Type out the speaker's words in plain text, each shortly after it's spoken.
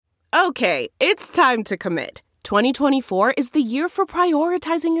Okay, it's time to commit. 2024 is the year for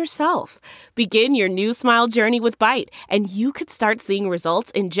prioritizing yourself. Begin your new smile journey with Byte, and you could start seeing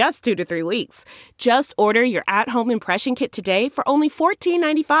results in just 2 to 3 weeks. Just order your at-home impression kit today for only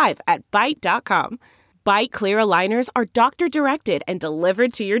 $14.95 at Byte.com. Byte Clear aligners are doctor-directed and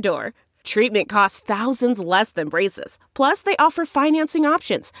delivered to your door. Treatment costs thousands less than braces. Plus, they offer financing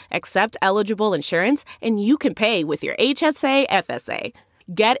options, accept eligible insurance, and you can pay with your HSA, FSA.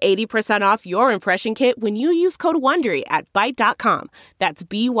 Get 80% off your impression kit when you use code WONDERY at Byte.com. That's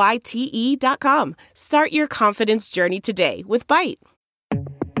BYTE.com. Start your confidence journey today with Byte.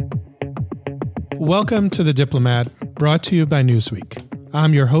 Welcome to The Diplomat, brought to you by Newsweek.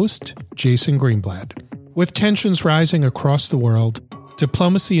 I'm your host, Jason Greenblatt. With tensions rising across the world,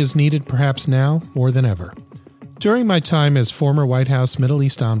 diplomacy is needed perhaps now more than ever. During my time as former White House Middle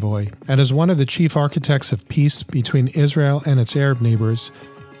East envoy and as one of the chief architects of peace between Israel and its Arab neighbors,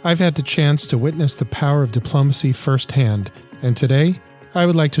 I've had the chance to witness the power of diplomacy firsthand, and today I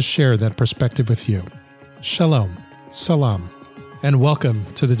would like to share that perspective with you. Shalom, salam, and welcome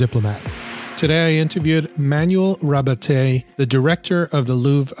to The Diplomat. Today I interviewed Manuel Rabate, the director of the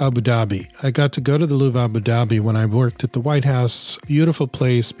Louvre Abu Dhabi. I got to go to the Louvre Abu Dhabi when I worked at the White House. Beautiful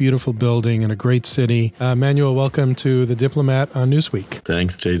place, beautiful building, and a great city. Manuel, welcome to The Diplomat on Newsweek.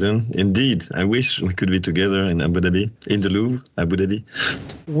 Thanks, Jason. Indeed, I wish we could be together in Abu Dhabi, in the Louvre, Abu Dhabi.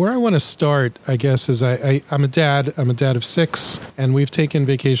 Where I want to start, I guess, is I'm a dad. I'm a dad of 6, and we've taken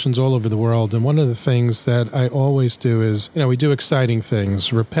vacations all over the world. And one of the things that I always do is, we do exciting things,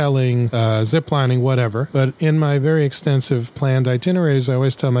 rappelling, ziplining, whatever. But in my very extensive planned itineraries, I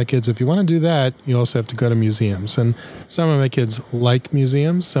always tell my kids, if you want to do that, you also have to go to museums. And some of my kids like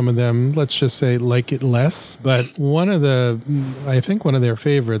museums. Some of them, let's just say, like it less. But I think one of their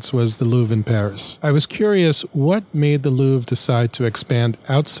favorites was the Louvre in Paris. I was curious, what made the Louvre decide to expand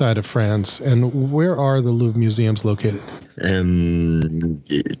outside of France, and where are the Louvre museums located?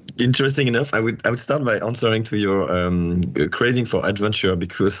 Interesting enough, I would start by answering to your craving for adventure,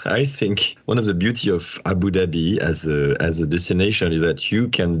 because I think one of the beauty of Abu Dhabi as a destination is that you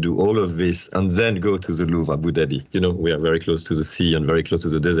can do all of this and then go to the Louvre Abu Dhabi. We are very close to the sea and very close to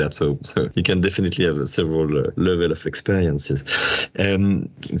the desert, so you can definitely have several level of experiences.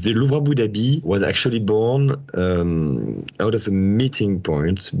 The Louvre Abu Dhabi was actually born out of a meeting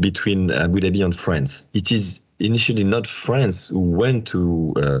point between Abu Dhabi and France. It is initially not France who went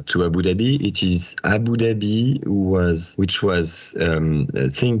to Abu Dhabi. It is Abu Dhabi which was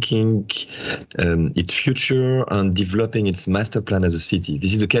thinking its future and developing its master plan as a city.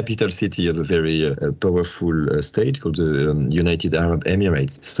 This is the capital city of a very powerful state called the United Arab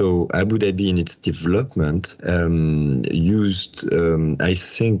Emirates. So Abu Dhabi in its development used, I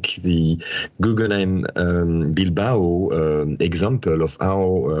think, the Guggenheim Bilbao example of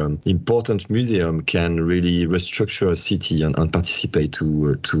how important museum can really restructure a city and participate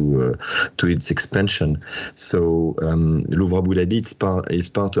to its expansion. So Louvre Abu Dhabi is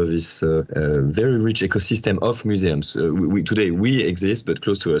part of this very rich ecosystem of museums. Today we exist, but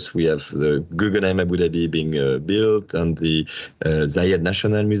close to us we have the Guggenheim Abu Dhabi being built, and the Zayed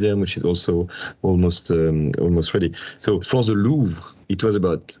National Museum, which is also almost ready. So for the Louvre, it was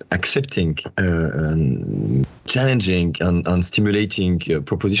about accepting, challenging, and stimulating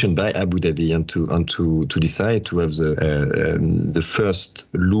proposition by Abu Dhabi, and to decide to have the first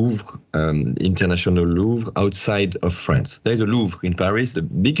Louvre, international Louvre, outside of France. There is a Louvre in Paris, the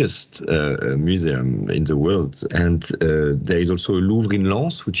biggest museum in the world, and there is also a Louvre in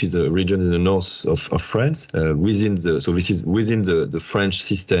Lens, which is a region in the north of France. This is within the French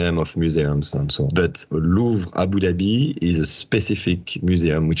system of museums and so on. But Louvre Abu Dhabi is a specific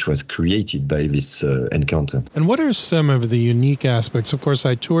museum which was created by this encounter. And what are some of the unique aspects? Of course,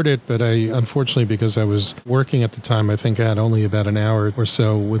 I toured it, but unfortunately, because I was working at the time, I think I had only about an hour or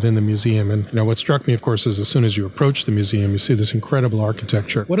so within the museum. And what struck me, of course, is as soon as you approach the museum, you see this incredible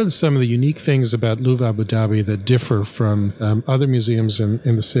architecture. What are some of the unique things about Louvre Abu Dhabi that differ from other museums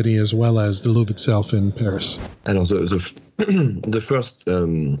in the city, as well as the Louvre itself in Paris? And also the first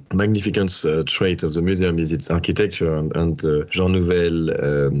magnificence trait of the museum is its architecture, and Jean Nouvel,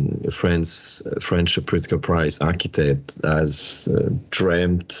 French Pritzker Prize architect, has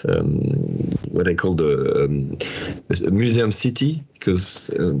dreamt what I call a museum city, because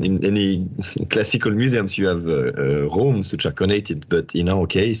in any classical museums you have rooms which are connected, but in our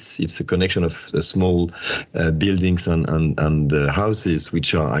case it's a connection of small buildings and houses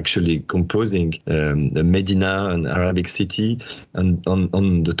which are actually composing Medina, an Arabic city, and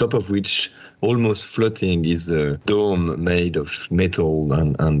on the top of which almost floating is a dome made of metal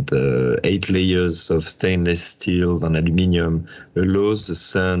and 8 layers of stainless steel and aluminium allows the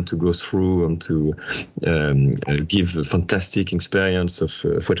sun to go through and to give a fantastic experience of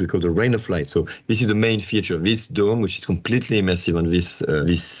what we call the rain of light. So this is the main feature of this dome, which is completely immersive on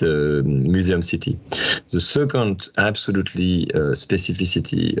this museum city. The second absolutely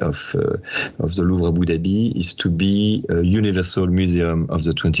specificity of the Louvre Abu Dhabi is to be a universal museum of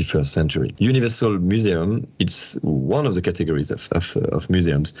the 21st century. Universal museum, it's one of the categories of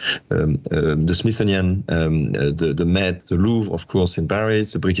museums. The Smithsonian, the Met, the Louvre, of course, in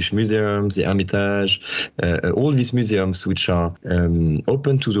Paris, the British Museum, the Hermitage, all these museums which are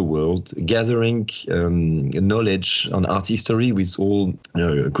open to the world, gathering knowledge on art history with all,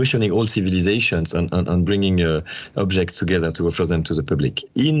 questioning all civilizations and bringing objects together to offer them to the public.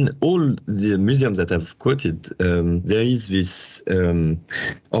 In all the museums that I've quoted, there is this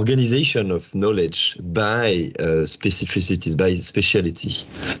organization of knowledge by specificities, by speciality.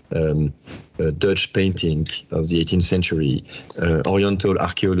 Dutch painting of the 18th century, Oriental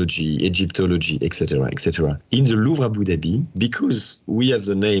archaeology, Egyptology, etc., etc. In the Louvre Abu Dhabi, because we have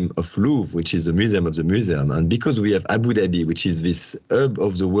the name of Louvre, which is the museum of the museum, and because we have Abu Dhabi, which is this hub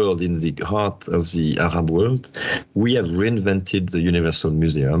of the world in the heart of the Arab world, we have reinvented the Universal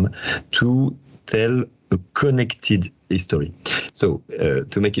Museum to tell a connected history. So,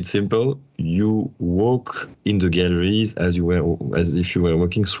 to make it simple, you walk in the galleries as if you were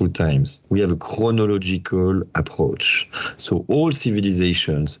walking through times. We have a chronological approach. So all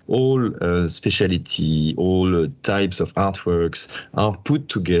civilizations, all speciality, all types of artworks are put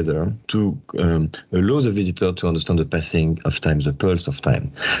together to allow the visitor to understand the passing of time, the pulse of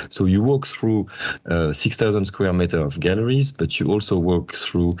time. So you walk through 6,000 square meters of galleries, but you also walk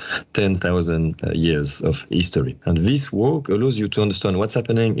through 10,000 years of history. And this walk allows you to understand what's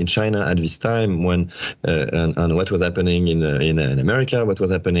happening in China at this time, when and what was happening in America, what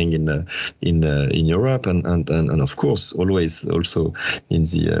was happening in Europe, and of course always also in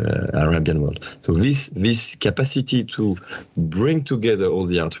the Arabian world. So this capacity to bring together all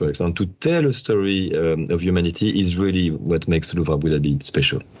the artworks and to tell a story of humanity is really what makes Louvre Abu Dhabi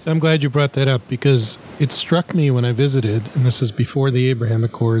special. So I'm glad you brought that up, because it struck me when I visited, and this is before the Abraham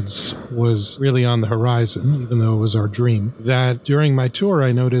Accords was really on the horizon, even though it was our dream, that during my tour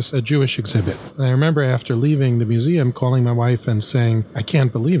I noticed a Jewish exhibit. And I remember after leaving the museum calling my wife and saying, I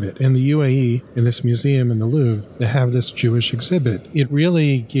can't believe it. In the UAE, in this museum in the Louvre, they have this Jewish exhibit. It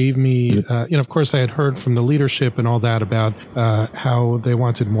really gave me, of course I had heard from the leadership and all that about how they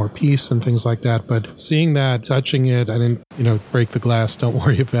wanted more peace and things like that. But seeing that, touching it, I didn't, break the glass, don't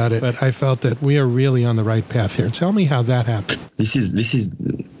worry about it. But I felt that we are really on the right path here. Tell me how that happened. This is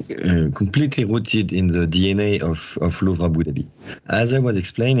completely rooted in the DNA of Louvre Abu Dhabi. As I was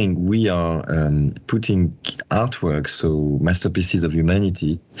explaining, we are putting artworks, so masterpieces of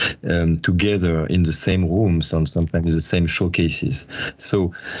humanity, together in the same rooms and sometimes the same showcases.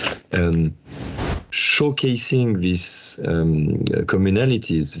 So showcasing these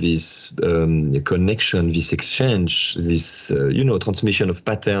communalities, this connection, this exchange, this transmission of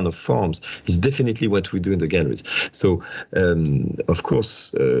pattern, of forms, is definitely what we do in the galleries. So of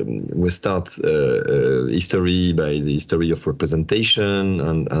course we start history by the history of representation,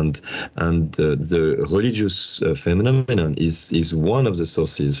 and the religious phenomenon is one of the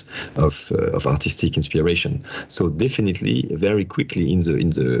sources of artistic inspiration. So definitely, very quickly in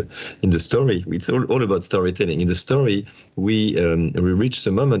the story, it's all about storytelling. In the story, we reach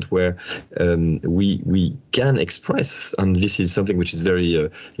the moment where we can express, and this is something which is very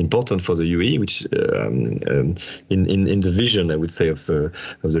important for the UAE, which in the vision, I would say, of the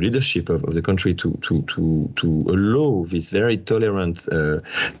leadership of the country to allow this very tolerant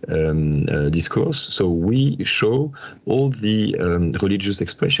discourse. So we show all the religious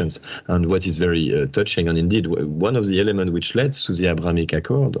expressions, and what is very touching, and indeed one of the elements which led to the Abrahamic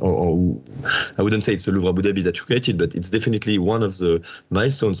Accord, or I wouldn't say it's the Louvre Abu Dhabi that you created, but it's definitely one of the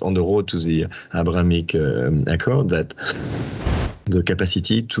milestones on the road to the Abrahamic Accord, that the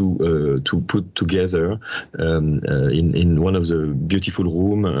capacity to put together in one of the beautiful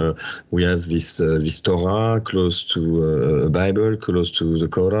room, we have this Torah close to a Bible, close to the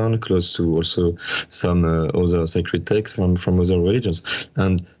Quran, close to also some other sacred texts from other religions,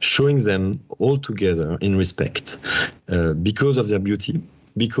 and showing them all together in respect, because of their beauty,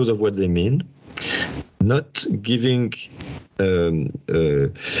 because of what they mean, not giving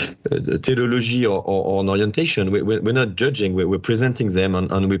teleology or an orientation. We're not judging. We're presenting them,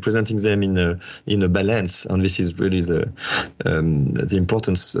 and we're presenting them in a balance. And this is really the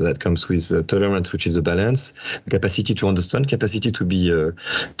importance that comes with tolerance, which is a balance, capacity to understand, capacity to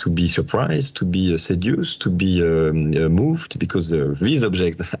be surprised, to be seduced, to be moved, because these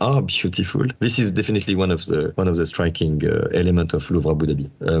objects are beautiful. This is definitely one of the striking elements of Louvre Abu Dhabi.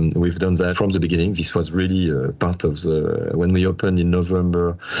 We've done that from the beginning. This was really part of when we opened in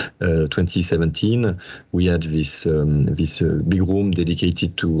November 2017. We had this big room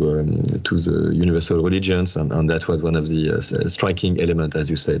dedicated to the universal religions, and that was one of the striking elements, as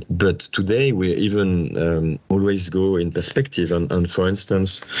you said. But today we even always go in perspective, and for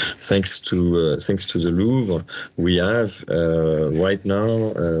instance, thanks to the Louvre, we have right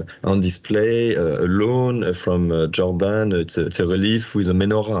now on display a loan from Jordan. It's a relief with a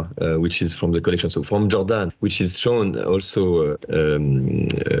menorah, which is from the collection. So from Jordan, which is shown also in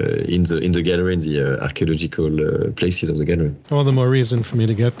the gallery, in the archaeological places of the gallery. All the more reason for me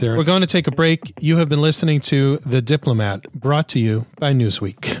to get there. We're going to take a break. You have been listening to The Diplomat, brought to you by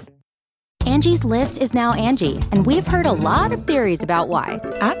Newsweek. Angie's List is now Angie, and we've heard a lot of theories about why.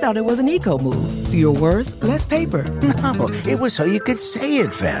 I thought it was an eco move. Fewer words, less paper. No, it was so you could say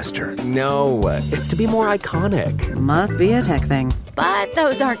it faster. No, it's to be more iconic. Must be a tech thing. But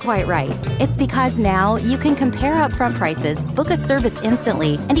those aren't quite right. It's because now you can compare upfront prices, book a service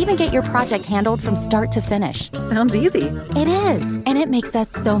instantly, and even get your project handled from start to finish. Sounds easy. It is, and it makes us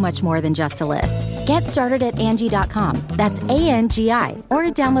so much more than just a list. Get started at Angie.com. That's ANGI, or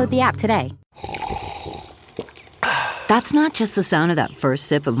download the app today. That's not just the sound of that first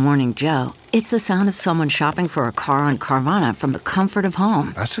sip of Morning Joe. It's the sound of someone shopping for a car on Carvana from the comfort of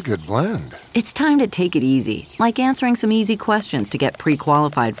home. That's a good blend. It's time to take it easy, like answering some easy questions to get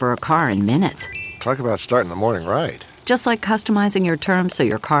pre-qualified for a car in minutes. Talk about starting the morning right. Just like customizing your terms so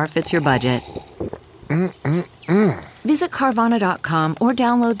your car fits your budget. Visit Carvana.com or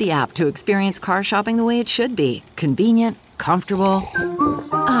download the app to experience car shopping the way it should be. Convenient, comfortable.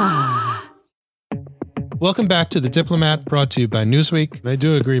 Welcome back to The Diplomat, brought to you by Newsweek. I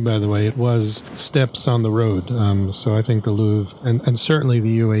do agree, by the way, it was steps on the road. So I think the Louvre and certainly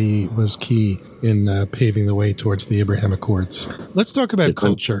the UAE was key in paving the way towards the Abraham Accords. Let's talk about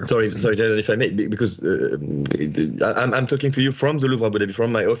culture. Sorry, Jason, if I may, because I'm talking to you from the Louvre Abu Dhabi,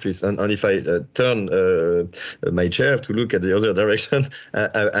 from my office, and if I turn my chair to look at the other direction,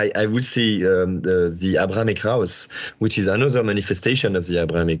 I would see the Abrahamic House, which is another manifestation of the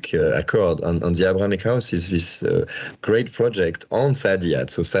Abrahamic Accord. And the Abrahamic House is this great project on Saadiyat.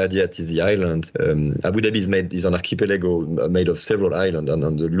 So Saadiyat is the island. Abu Dhabi is an archipelago made of several islands, and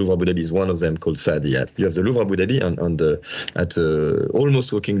the Louvre Abu Dhabi is one of them, called Saadiyat. You have the Louvre Abu Dhabi, and at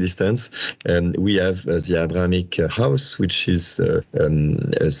almost walking distance, we have the Abrahamic House, which is a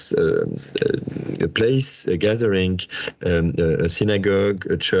place, a gathering, a synagogue,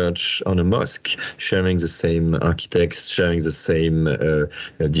 a church, and a mosque, sharing the same architects, sharing the same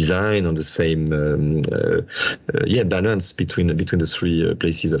design, and the same balance between the three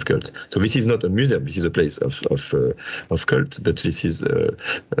places of cult. So this is not a museum; this is a place of cult, but this is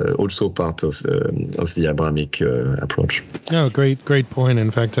also part of the Abrahamic approach. No, great point. In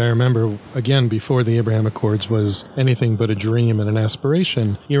fact, I remember, again, before the Abraham Accords was anything but a dream and an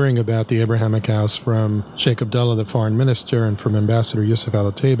aspiration, hearing about the Abrahamic House from Sheikh Abdullah, the foreign minister, and from Ambassador Yusuf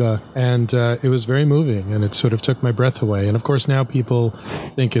Al-Otaiba, and it was very moving, and it sort of took my breath away. And of course, now people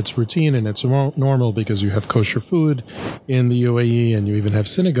think it's routine and it's normal because you have kosher food in the UAE and you even have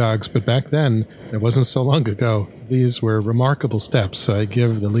synagogues, but back then, it wasn't so long ago, these were remarkable steps. So I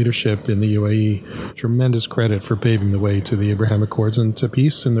give the leadership in the UAE tremendous credit for paving the way to the Abraham Accords and to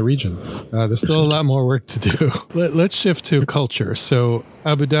peace in the region. There's still a lot more work to do. Let's shift to culture. So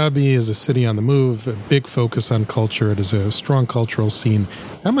Abu Dhabi is a city on the move, a big focus on culture. It is a strong cultural scene.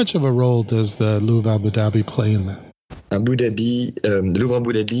 How much of a role does the Louvre Abu Dhabi play in that? Abu Dhabi, Louvre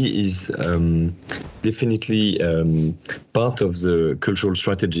Abu Dhabi is definitely part of the cultural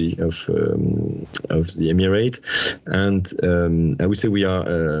strategy of the Emirate, and I would say we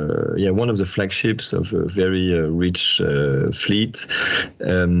are one of the flagships of a very rich fleet.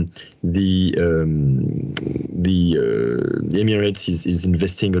 The Emirates is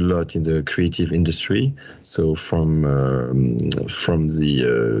investing a lot in the creative industry. So from the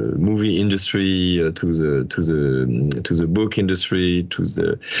movie industry to the the book industry, to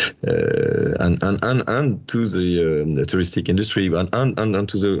the and to the touristic industry, and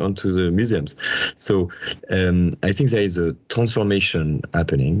onto the museums. So I think there is a transformation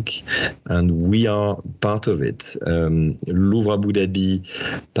happening, and we are part of it. Louvre Abu Dhabi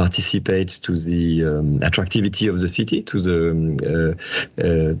participates to the attractivity of the city, to the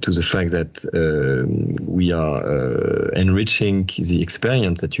fact that we are enriching the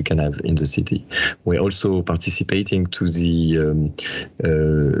experience that you can have in the city. We're also participating to the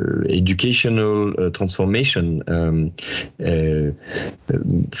educational transformation.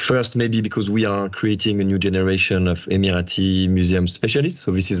 First, maybe because we are creating a new generation of Emirati museum specialists.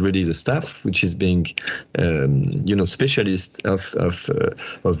 So this is really the staff which is being, specialists of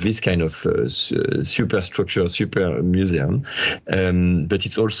this kind of superstructure, super museum. But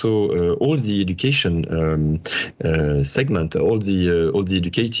it's also all the education segment, all the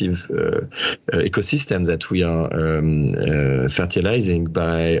educative ecosystem that we are fertilizing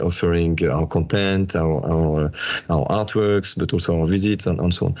by offering our content, our artworks, but also our visits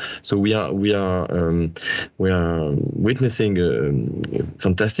and so on. So we are witnessing a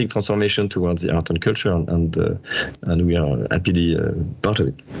fantastic transformation towards the art and culture, and we are happily part of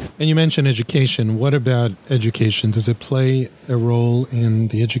it. And you mentioned education. What about education? Does it play a role in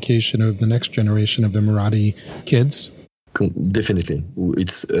the education of the next generation of Emirati kids? Definitely,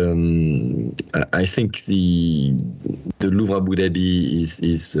 it's. I think the Louvre Abu Dhabi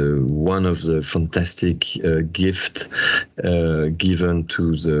is one of the fantastic gifts given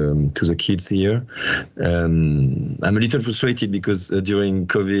to the kids here. I'm a little frustrated because during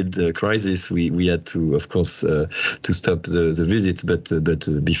COVID crisis we had to, of course, to stop the visits, but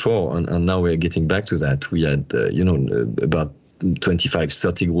before and now we're getting back to that. We had about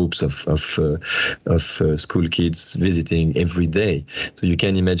 25-30 groups of school kids visiting every day. So you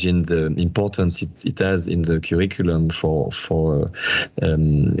can imagine the importance it has in the curriculum for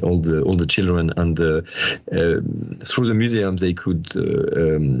all the children. And through the museums, they could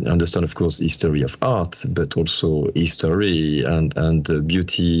understand, of course, history of art, but also history and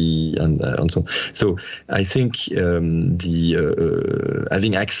beauty and so on. So I think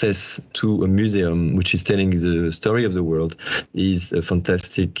having access to a museum which is telling the story of the world is a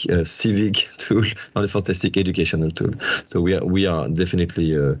fantastic civic tool and a fantastic educational tool. So we are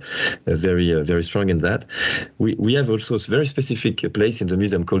definitely very very strong in that. We have also a very specific place in the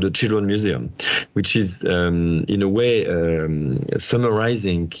museum called the Children Museum, which is in a way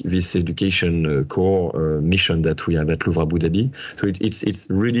summarizing this education core mission that we have at Louvre Abu Dhabi. So it's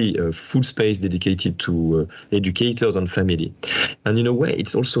really a full space dedicated to educators and family, and in a way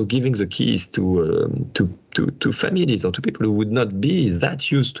it's also giving the keys to families or to people who would not be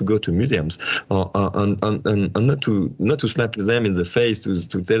that used to go to museums, and not to slap them in the face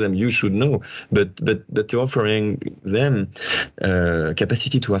to tell them you should know, but to offering them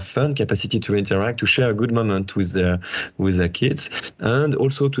capacity to have fun, capacity to interact, to share a good moment with their kids, and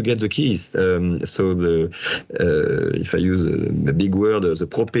also to get the keys. So if I use a big word, the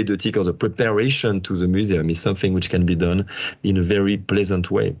propédeutique or the preparation to the museum is something which can be done in a very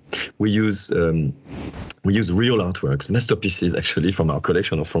pleasant way. We use real artworks, masterpieces actually from our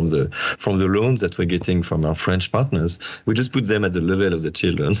collection or from the loans that we're getting from our French partners. We just put them at the level of the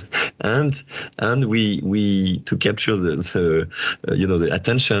children, and we to capture the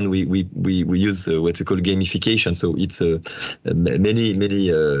attention. We use what we call gamification. So it's many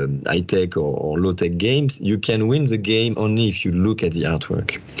high tech or low tech games. You can win the game only if you look at the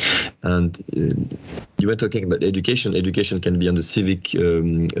artwork. And you were talking about education. Education can be on the civic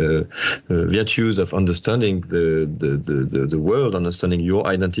virtues of understanding the world, understanding your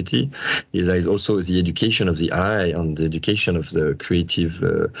identity. There is also the education of the eye and the education of the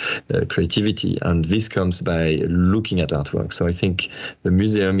creativity, and this comes by looking at artwork. So I think the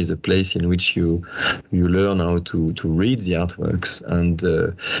museum is a place in which you learn how to read the artworks, and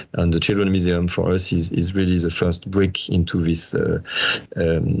the Children Museum for us is really the first brick into this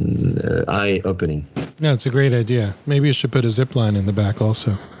eye opening. No, it's a great idea. Maybe you should put a zip line in the back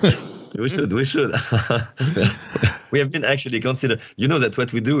also. We should. We have been actually considered. You know that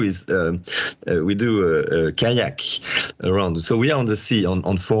what we do is we do a kayak around. So we are on the sea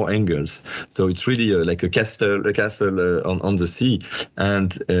on four angles. So it's really like a castle on the sea.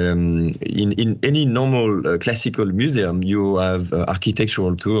 And in any normal classical museum, you have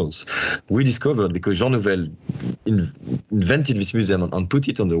architectural tours. We discovered, because Jean Nouvel invented this museum and put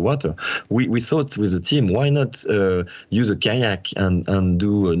it on the water, we thought with the team, why not use a kayak and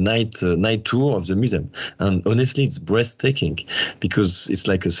do a night night tour of the museum. And honestly, it's breathtaking because it's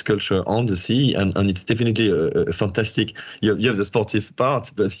like a sculpture on the sea, and it's definitely a fantastic. You have the sportive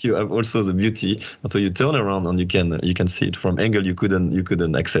part, but you have also the beauty. And so you turn around and you can see it from angle you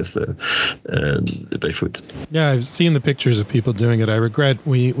couldn't access by foot. Yeah, I've seen the pictures of people doing it. I regret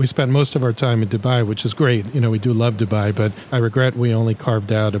we spent most of our time in Dubai, which is great. We do love Dubai, but I regret we only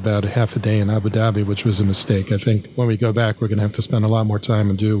carved out about half a day in Abu Dhabi, which was a mistake. I think when we go back, we're going to have to spend a lot more time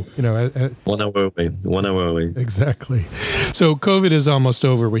and do, 1 hour away. Exactly. So COVID is almost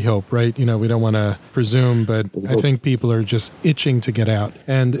over, we hope, right? We don't want to presume, but I think people are just itching to get out.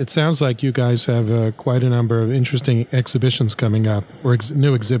 And it sounds like you guys have quite a number of interesting exhibitions coming up, or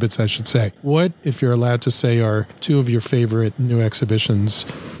new exhibits, I should say. What, if you're allowed to say, are two of your favorite new exhibitions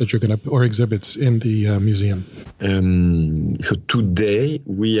that you're going to, or exhibits in the museum? So today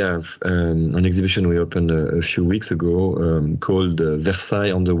we have an exhibition we opened a few weeks ago called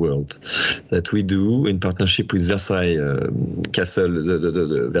Versailles on the World, that we do in partnership with Versailles Castle,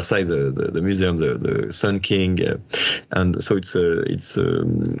 the Versailles, the museum, the Sun King, and so it's a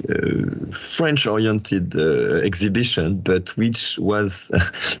French-oriented exhibition, but which was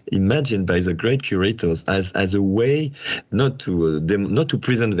imagined by the great curators as a way not to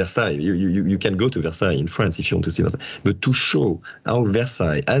present Versailles. You can go to Versailles in France if you want to see Versailles, but to show how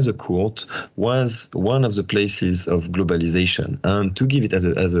Versailles as a court was one of the places of globalization, and to give it as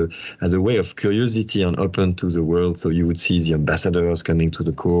a way of curiosity and open to the world. So you would see the ambassadors coming to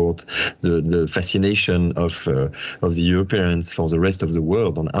the court, the fascination of the Europeans for the rest of the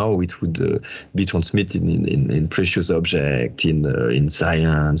world, on how it would be transmitted in precious objects, in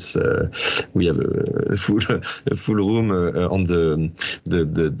science. We have a full room on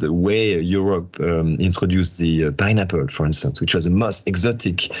the way Europe introduced the pineapple, for instance, which was the most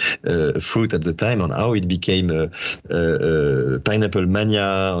exotic fruit at the time, and how it became pineapple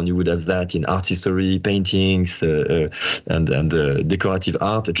mania. And you would have that in art history, paintings, and decorative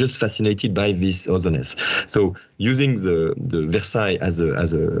art, just fascinated by this otherness. So using the Versailles as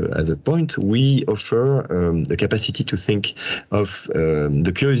a point, we offer the capacity to think of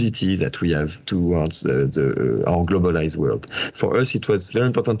the curiosity that we have towards our globalized world. For us, it was very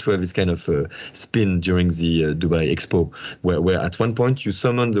important to have this kind of spin during the Dubai Expo, where at one point you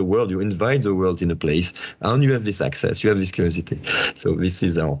summon the world, you invite the world in a place, and you have this access, you have this curiosity. So this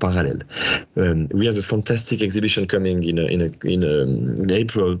is our parallel. We have a fantastic exhibition coming in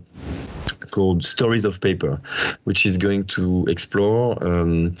April called Stories of Paper, which is going to explore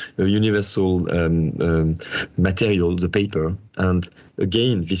a universal material, the paper. And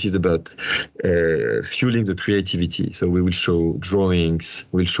again, this is about fueling the creativity. So we will show drawings,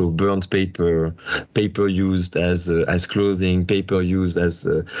 we'll show burnt paper, paper used as clothing, paper used as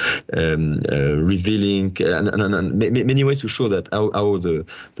revealing, and many ways to show that how the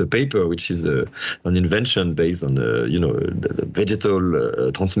paper, which is an invention based on the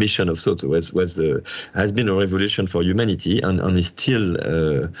vegetal transmission of thought, has been a revolution for humanity, and is still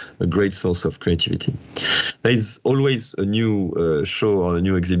a great source of creativity. There is always a new show or a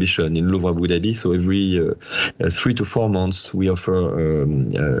new exhibition in Louvre Abu Dhabi. So every 3 to 4 months, we offer,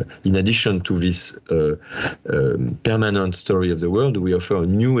 in addition to this permanent story of the world, we offer a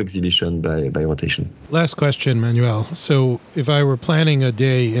new exhibition by rotation. Last question, Manuel. So if I were planning a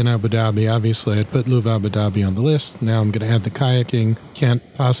day in Abu Dhabi, obviously I'd put Louvre Abu Dhabi on the list. Now I'm going to add the kayaking. Can't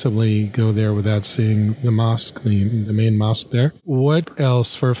possibly go there without seeing the mosque, the main mosque there. What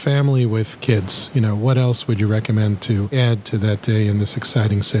else for a family with kids? What else would you recommend to add to that day in this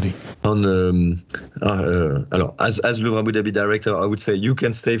exciting city? As Louvre Abu Dhabi director, I would say you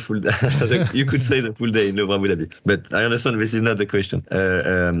can stay full day. You could stay the full day in Louvre Abu Dhabi. But I understand this is not the question,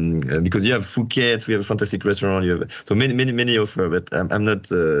 because you have Phuket, we have a fantastic restaurant, you have so many offer. But I'm not.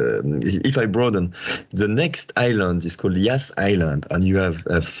 If I broaden, the next island is called Yas Island, and you have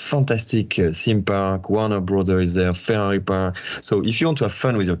a fantastic theme park. Warner Brothers is there, Ferrari Park. So if you want to have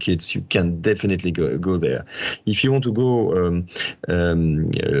fun with your kids, you can definitely go there. If you want to go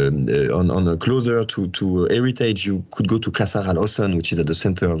on a closer to heritage, you could go to Qasr Al Hosn, which is at the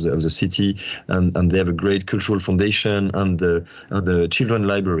center of the city, and they have a great cultural foundation and the children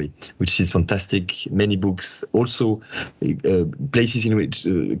library, which is fantastic. Many books, also places in which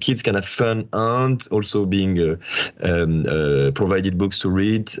kids can have fun, and also being provided books to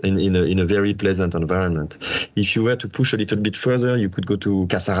read in a very pleasant environment. If you were to push a little bit further, you could go to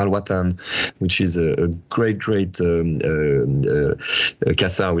Qasr Al Watan, which is a great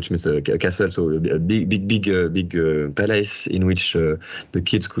Qasr, which means a castle, so a big palace in which the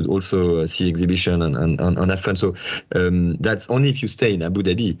kids could also see exhibition and have fun. So that's only if you stay in Abu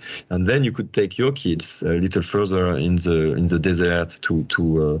Dhabi, and then you could take your kids a little further in the desert to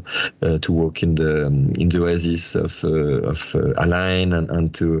walk in the oasis of Al-Ain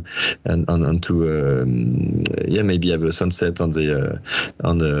and to maybe have a sunset on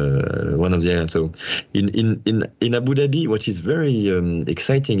one of the islands. So in Abu Dhabi, what is very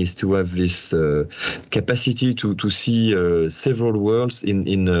exciting is to have this capacity to see several worlds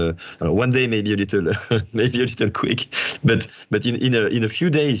in one day, maybe a little quick, but in a few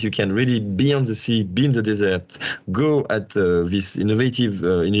days you can really be on the sea, be in the desert, go at this innovative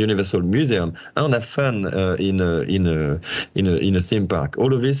Universal Museum, and have fun in a theme park.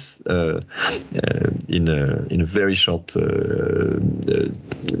 All of this in a very short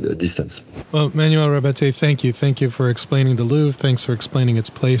distance. Well, Manuel Rabate, thank you for explaining the Louvre. Thanks for explaining its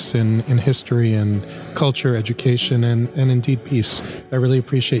place in history and culture, education, and indeed peace. I really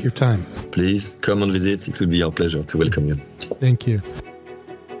appreciate your time. Please come and visit. It will be our pleasure to welcome you. Thank you.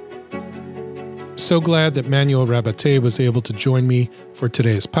 So glad that Manuel Rabate was able to join me for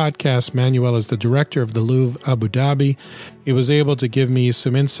today's podcast. Manuel is the director of the Louvre Abu Dhabi. He was able to give me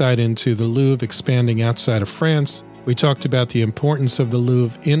some insight into the Louvre expanding outside of France. We talked about the importance of the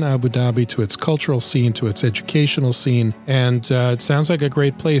Louvre in Abu Dhabi to its cultural scene, to its educational scene, and it sounds like a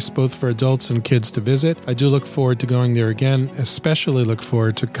great place both for adults and kids to visit. I do look forward to going there again, especially look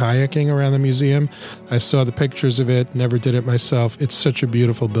forward to kayaking around the museum. I saw the pictures of it, never did it myself. It's such a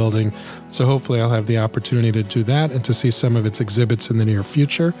beautiful building, so hopefully I'll have the opportunity to do that and to see some of its exhibits in the near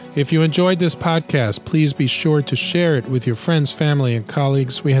future. If you enjoyed this podcast, please be sure to share it with your friends, family, and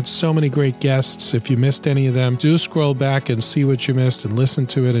colleagues. We had so many great guests. If you missed any of them, do scroll back and see what you missed and listen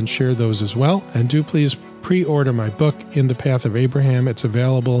to it and share those as well. And do please pre-order my book, In the Path of Abraham. It's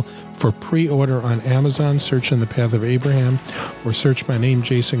available for pre-order on Amazon. Search In the Path of Abraham or search my name,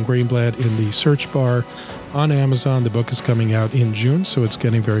 Jason Greenblatt, in the search bar on Amazon. The book is coming out in June, so it's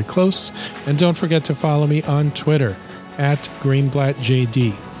getting very close. And don't forget to follow me on Twitter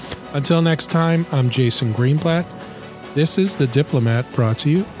 @GreenblattJD. Until next time, I'm Jason Greenblatt. This is The Diplomat, brought to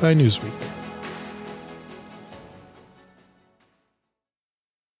you by Newsweek.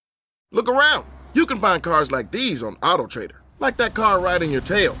 Look around. You can find cars like these on AutoTrader, like that car riding your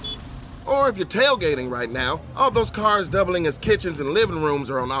tail. Or if you're tailgating right now, all those cars doubling as kitchens and living rooms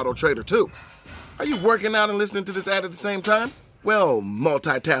are on AutoTrader too. Are you working out and listening to this ad at the same time? Well,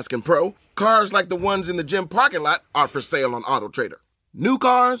 multitasking pro, cars like the ones in the gym parking lot are for sale on AutoTrader. New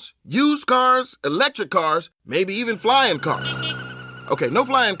cars, used cars, electric cars, maybe even flying cars. Okay, no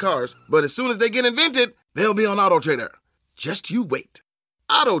flying cars, but as soon as they get invented, they'll be on AutoTrader. Just you wait.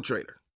 AutoTrader.